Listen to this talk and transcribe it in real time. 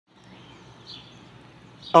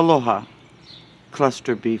Aloha,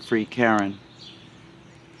 Cluster B Free Karen.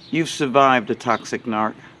 You've survived a toxic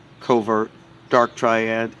narc, covert, dark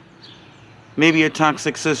triad, maybe a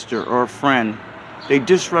toxic sister or a friend. They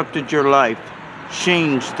disrupted your life,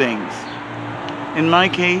 changed things. In my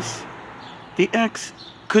case, the ex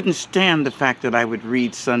couldn't stand the fact that I would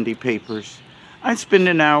read Sunday papers. I'd spend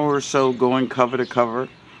an hour or so going cover to cover,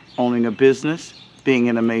 owning a business, being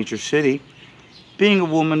in a major city, being a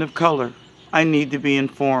woman of color. I need to be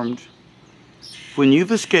informed. When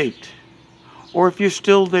you've escaped, or if you're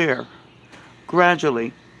still there,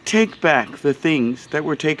 gradually take back the things that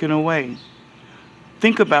were taken away.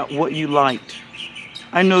 Think about what you liked.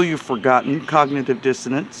 I know you've forgotten cognitive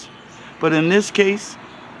dissonance, but in this case,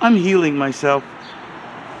 I'm healing myself.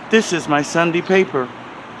 This is my Sunday paper,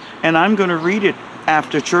 and I'm going to read it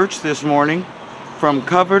after church this morning from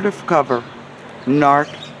cover to cover, narc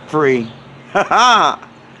free. Ha ha!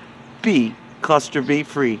 Be Cluster B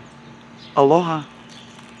free. Aloha.